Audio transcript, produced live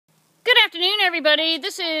afternoon, everybody.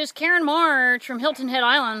 This is Karen March from Hilton Head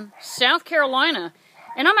Island, South Carolina.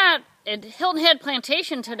 And I'm at Hilton Head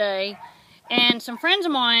Plantation today. And some friends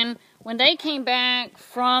of mine, when they came back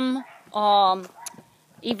from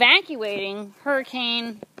evacuating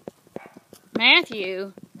Hurricane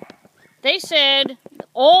Matthew, they said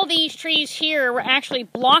all these trees here were actually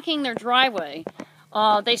blocking their driveway.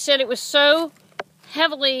 They said it was so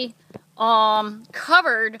heavily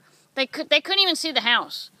covered, they couldn't even see the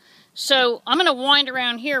house. So I'm going to wind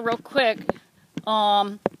around here real quick.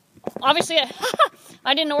 Obviously,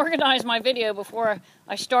 I didn't organize my video before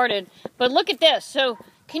I started, but look at this. So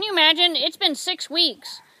can you imagine? It's been 6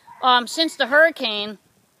 weeks since the hurricane,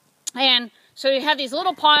 and so you have these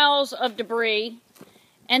little piles of debris.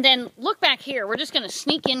 And then look back here. We're just going to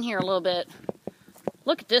sneak in here a little bit.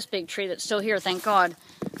 Look at this big tree that's still here, thank God.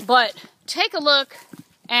 But take a look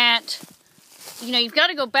at, you've got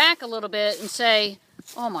to go back a little bit and say,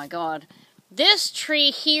 oh my God, this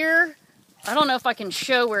tree here, I don't know if I can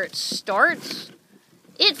show where it starts.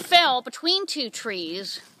 It fell between two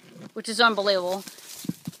trees, which is unbelievable.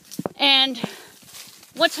 And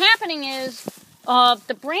what's happening is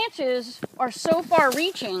the branches are so far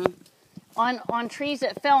reaching on trees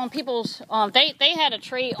that fell on people's, they had a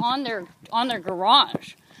tree on their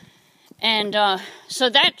garage. And so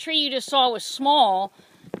that tree you just saw was small.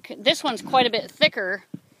 This one's quite a bit thicker.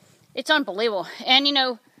 It's unbelievable. And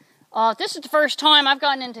this is the first time I've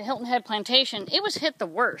gotten into Hilton Head Plantation. It was hit the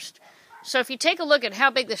worst. So if you take a look at how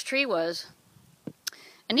big this tree was,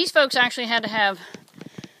 and these folks actually had to have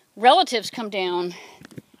relatives come down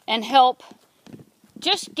and help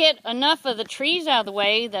just get enough of the trees out of the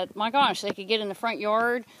way that, my gosh, they could get in the front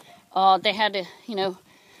yard. They had to,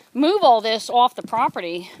 move all this off the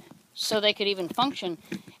property so they could even function.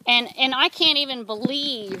 And I can't even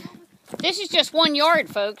believe, this is just 1 yard,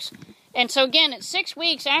 folks. And so again, it's 6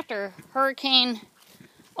 weeks after Hurricane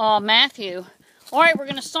Matthew. All right, we're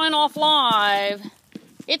going to sign off live.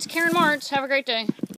 It's Karen Martz. Have a great day.